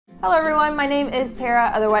Hello everyone, my name is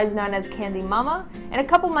Tara, otherwise known as Candy Mama, and a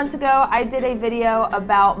couple months ago I did a video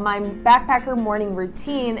about my backpacker morning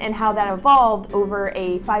routine and how that evolved over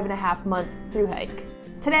a 5.5 month thru hike.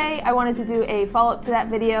 Today I wanted to do a follow-up to that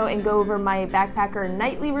video and go over my backpacker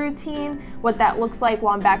nightly routine, what that looks like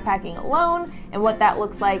while I'm backpacking alone, and what that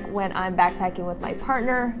looks like when I'm backpacking with my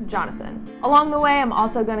partner, Jonathan. Along the way, I'm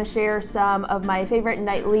also going to share some of my favorite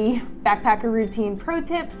nightly backpacker routine pro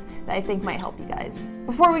tips that I think might help you guys.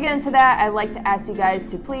 Before we get into that, I'd like to ask you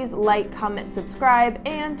guys to please like, comment, subscribe,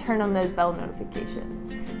 and turn on those bell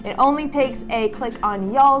notifications. It only takes a click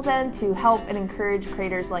on y'all's end to help and encourage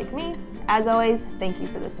creators like me. As always, thank you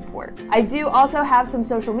for the support. I do also have some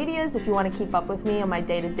social medias if you want to keep up with me on my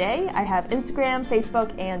day-to-day. I have Instagram,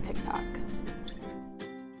 Facebook, and TikTok.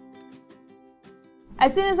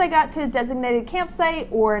 As soon as I got to a designated campsite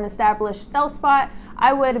or an established stealth spot,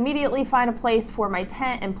 I would immediately find a place for my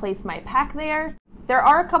tent and place my pack there. There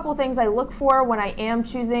are a couple things I look for when I am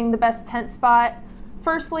choosing the best tent spot.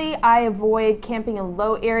 Firstly, I avoid camping in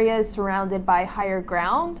low areas surrounded by higher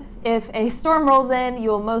ground. If a storm rolls in, you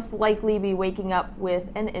will most likely be waking up with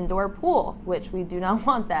an indoor pool, which we do not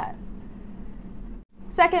want that.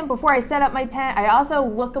 Second, before I set up my tent, I also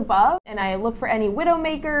look above and I look for any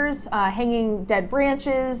widowmakers, hanging dead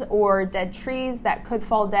branches or dead trees that could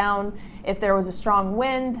fall down if there was a strong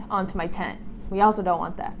wind onto my tent. We also don't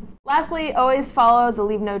want that. Lastly, always follow the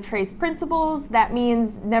leave no trace principles. That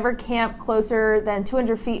means never camp closer than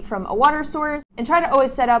 200 feet from a water source, and try to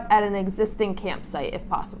always set up at an existing campsite if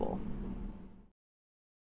possible.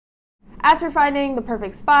 After finding the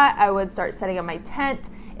perfect spot, I would start setting up my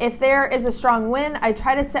tent. If there is a strong wind, I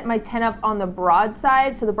try to set my tent up on the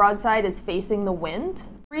broadside, so the broadside is facing the wind.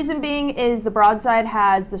 Reason being is the broadside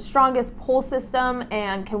has the strongest pull system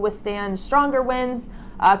and can withstand stronger winds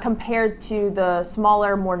compared to the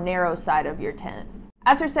smaller, more narrow side of your tent.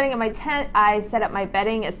 After setting up my tent, I set up my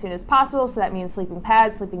bedding as soon as possible, so that means sleeping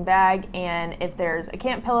pad, sleeping bag, and if there's a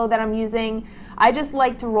camp pillow that I'm using, I just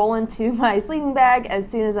like to roll into my sleeping bag as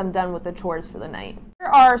soon as I'm done with the chores for the night.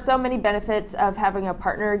 There are so many benefits of having a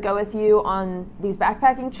partner go with you on these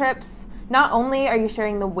backpacking trips. Not only are you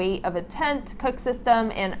sharing the weight of a tent, cook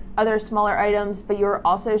system, and other smaller items, but you're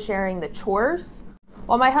also sharing the chores.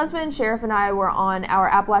 While my husband, Sheriff, and I were on our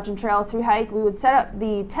Appalachian Trail thru hike, we would set up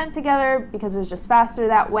the tent together because it was just faster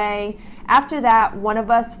that way. After that, one of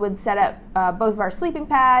us would set up both of our sleeping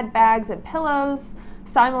pad, bags, and pillows.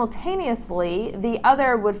 Simultaneously, the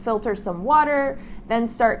other would filter some water, then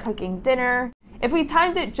start cooking dinner. If we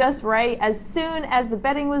timed it just right, as soon as the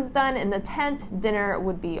bedding was done in the tent, dinner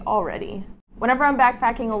would be all ready. Whenever I'm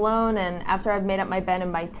backpacking alone and after I've made up my bed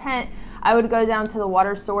in my tent, I would go down to the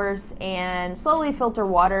water source and slowly filter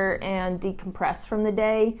water and decompress from the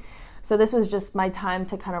day. So this was just my time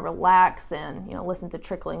to kind of relax and, listen to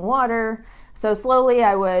trickling water. So slowly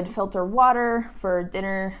I would filter water for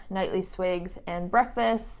dinner, nightly swigs, and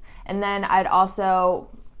breakfast. And then I'd also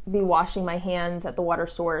be washing my hands at the water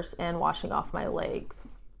source and washing off my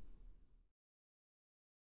legs.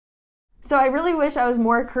 So I really wish I was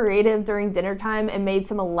more creative during dinner time and made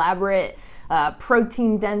some elaborate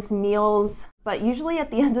protein-dense meals, but usually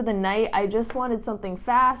at the end of the night, I just wanted something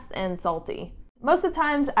fast and salty. Most of the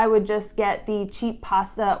times, I would just get the cheap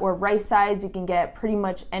pasta or rice sides you can get at pretty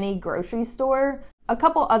much any grocery store. A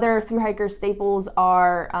couple other thru hiker staples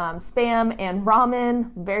are Spam and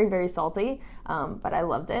ramen, very, very salty, but I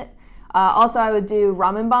loved it. Also, I would do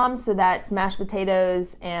ramen bombs, so that's mashed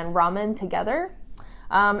potatoes and ramen together.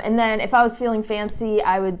 And then if I was feeling fancy,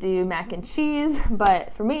 I would do mac and cheese,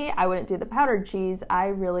 but for me, I wouldn't do the powdered cheese. I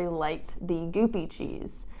really liked the goopy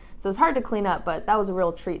cheese. So it's hard to clean up, but that was a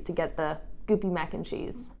real treat to get the goopy mac and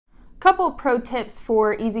cheese. A couple pro tips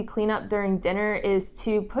for easy cleanup during dinner is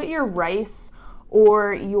to put your rice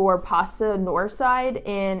or your pasta nor side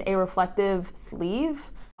in a reflective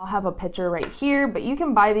sleeve. I'll have a picture right here, but you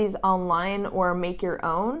can buy these online or make your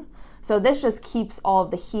own. So this just keeps all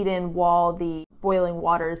of the heat in while the boiling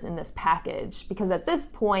water's in this package, because at this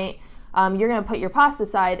point you're going to put your pasta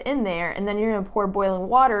side in there and then you're going to pour boiling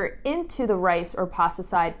water into the rice or pasta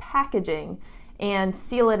side packaging and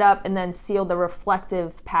seal it up and then seal the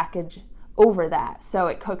reflective package over that so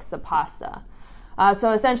it cooks the pasta.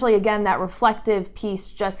 So essentially, again, that reflective piece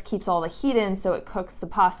just keeps all the heat in so it cooks the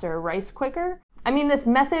pasta or rice quicker. I mean, this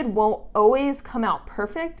method won't always come out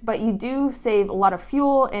perfect, but you do save a lot of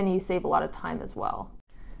fuel and you save a lot of time as well.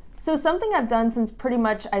 So something I've done since pretty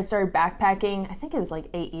much I started backpacking, I think it was like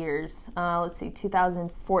 8 years. Let's see,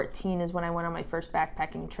 2014 is when I went on my first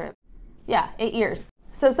backpacking trip. Yeah, 8 years.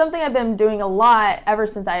 So something I've been doing a lot ever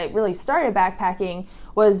since I really started backpacking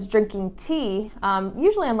was drinking tea,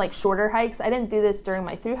 usually on like shorter hikes. I didn't do this during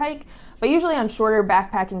my thru hike, but usually on shorter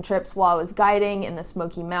backpacking trips while I was guiding in the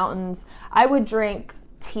Smoky Mountains, I would drink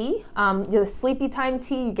tea, the sleepy time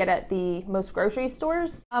tea you get at the most grocery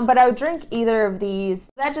stores, but I would drink either of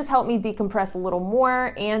these. That just helped me decompress a little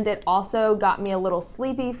more, and it also got me a little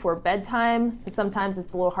sleepy for bedtime. Sometimes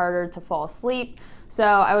it's a little harder to fall asleep. So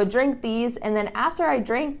I would drink these, and then after I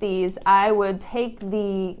drank these, I would take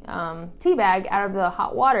the tea bag out of the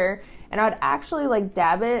hot water, and I would actually like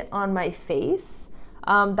dab it on my face.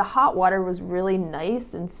 The hot water was really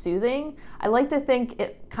nice and soothing. I like to think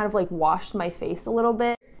it kind of like washed my face a little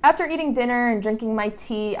bit. After eating dinner and drinking my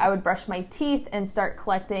tea, I would brush my teeth and start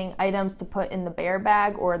collecting items to put in the bear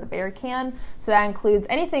bag or the bear can. So that includes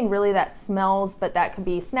anything really that smells, but that could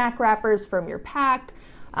be snack wrappers from your pack.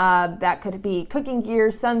 That could be cooking gear,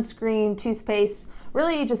 sunscreen, toothpaste,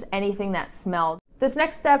 really just anything that smells. This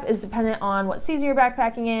next step is dependent on what season you're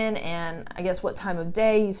backpacking in and I guess what time of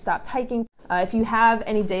day you've stopped hiking. If you have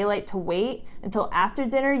any daylight to wait until after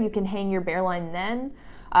dinner, you can hang your bear line then.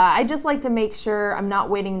 I just like to make sure I'm not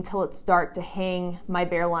waiting until it's dark to hang my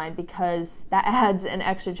bear line because that adds an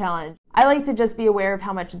extra challenge. I like to just be aware of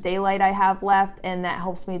how much daylight I have left, and that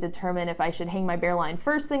helps me determine if I should hang my bear line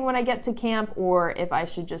first thing when I get to camp or if I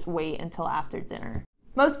should just wait until after dinner.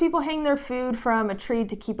 Most people hang their food from a tree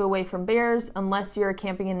to keep away from bears, unless you're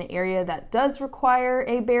camping in an area that does require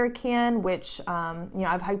a bear can, which,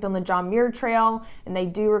 I've hiked on the John Muir Trail, and they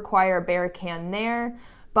do require a bear can there.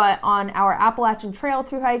 But on our Appalachian Trail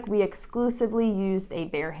thru hike, we exclusively used a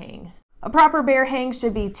bear hang. A proper bear hang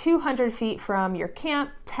should be 200 feet from your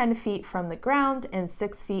camp, 10 feet from the ground, and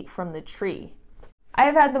 6 feet from the tree. I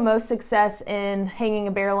have had the most success in hanging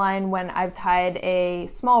a bear line when I've tied a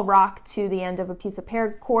small rock to the end of a piece of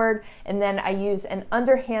paracord, and then I use an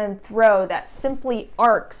underhand throw that simply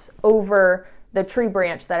arcs over the tree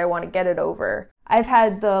branch that I want to get it over. I've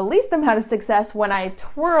had the least amount of success when I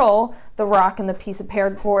twirl the rock and the piece of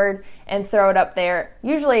paracord and throw it up there.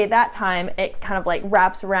 Usually at that time it kind of like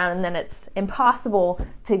wraps around and then it's impossible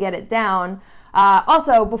to get it down.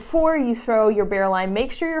 Also, before you throw your bear line,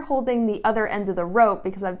 make sure you're holding the other end of the rope,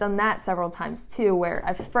 because I've done that several times too, where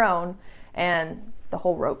I've thrown and the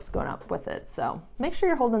whole rope's going up with it. So make sure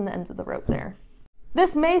you're holding the end of the rope there.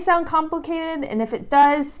 This may sound complicated, and if it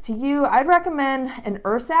does to you, I'd recommend an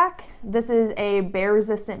ursack. This is a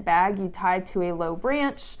bear-resistant bag you tie to a low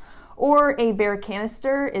branch, or a bear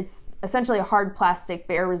canister. It's essentially a hard plastic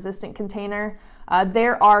bear-resistant container.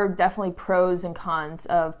 There are definitely pros and cons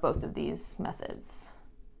of both of these methods.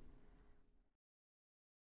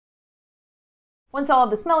 Once all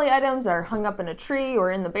of the smelly items are hung up in a tree or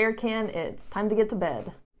in the bear can, it's time to get to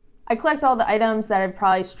bed. I collect all the items that I've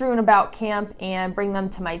probably strewn about camp and bring them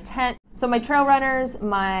to my tent. So my trail runners,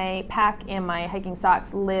 my pack, and my hiking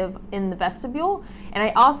socks live in the vestibule. And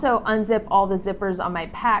I also unzip all the zippers on my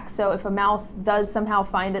pack, so if a mouse does somehow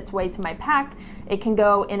find its way to my pack, it can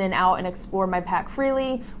go in and out and explore my pack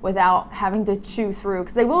freely without having to chew through,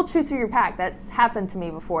 because they will chew through your pack. That's happened to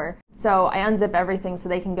me before. So I unzip everything so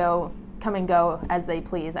they can come and go as they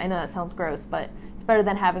please. I know that sounds gross, but it's better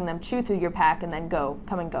than having them chew through your pack and then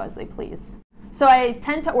come and go as they please. So I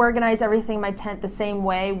tend to organize everything in my tent the same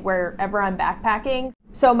way wherever I'm backpacking.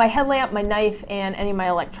 So my headlamp, my knife, and any of my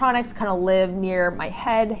electronics kind of live near my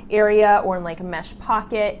head area or in like a mesh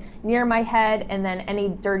pocket near my head, and then any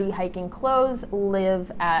dirty hiking clothes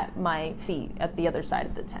live at my feet at the other side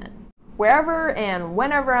of the tent. Wherever and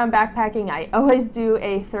whenever I'm backpacking, I always do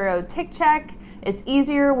a thorough tick check. It's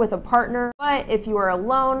easier with a partner, but if you are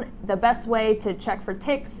alone, the best way to check for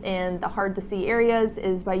ticks in the hard to see areas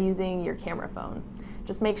is by using your camera phone.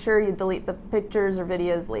 Just make sure you delete the pictures or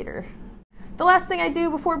videos later. The last thing I do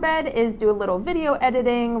before bed is do a little video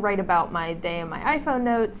editing, write about my day in my iPhone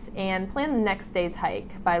notes, and plan the next day's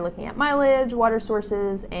hike by looking at mileage, water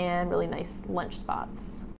sources, and really nice lunch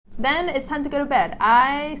spots. Then it's time to go to bed.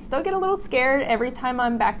 I still get a little scared every time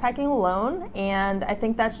I'm backpacking alone, and I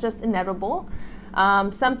think that's just inevitable.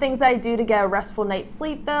 Some things I do to get a restful night's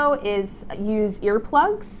sleep, though, is use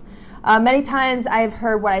earplugs. Many times I've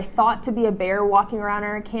heard what I thought to be a bear walking around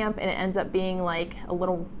our camp, and it ends up being like a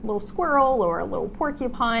little squirrel or a little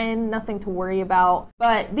porcupine, nothing to worry about.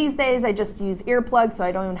 But these days I just use earplugs, so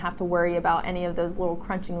I don't even have to worry about any of those little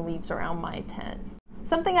crunching leaves around my tent.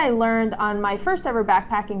 Something I learned on my first ever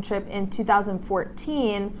backpacking trip in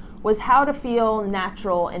 2014 was how to feel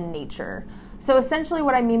natural in nature. So essentially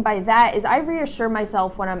what I mean by that is I reassure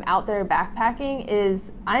myself when I'm out there backpacking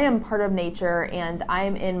is I am part of nature and I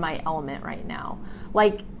am in my element right now.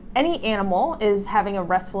 Like, Any animal is having a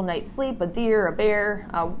restful night's sleep, a deer, a bear,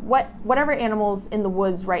 whatever animals in the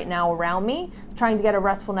woods right now around me trying to get a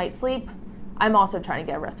restful night's sleep, I'm also trying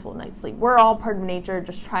to get a restful night's sleep. We're all part of nature,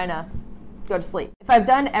 just trying to go to sleep. If I've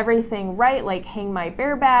done everything right, like hang my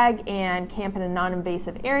bear bag and camp in a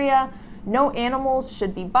non-invasive area, no animals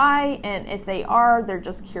should be by, and if they are, they're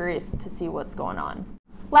just curious to see what's going on.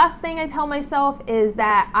 Last thing I tell myself is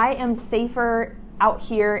that I am safer out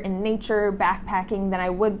here in nature backpacking than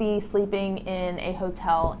I would be sleeping in a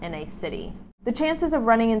hotel in a city. The chances of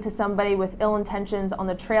running into somebody with ill intentions on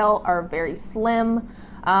the trail are very slim.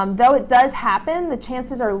 Though it does happen, the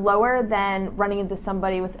chances are lower than running into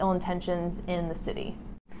somebody with ill intentions in the city.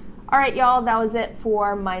 All right, y'all, that was it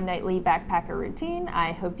for my nightly backpacker routine.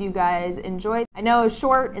 I hope you guys enjoyed. I know it's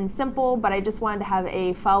short and simple, but I just wanted to have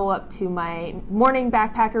a follow-up to my morning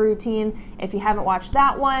backpacker routine. If you haven't watched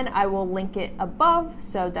that one, I will link it above,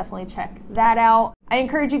 so definitely check that out. I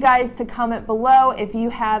encourage you guys to comment below if you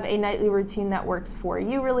have a nightly routine that works for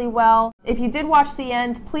you really well. If you did watch the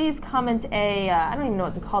end, please comment I don't even know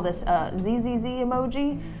what to call this, ZZZ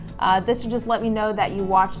emoji. This will just let me know that you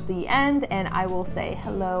watched the end, and I will say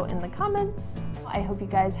hello in the comments. I hope you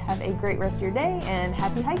guys have a great rest of your day, and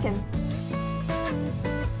happy hiking.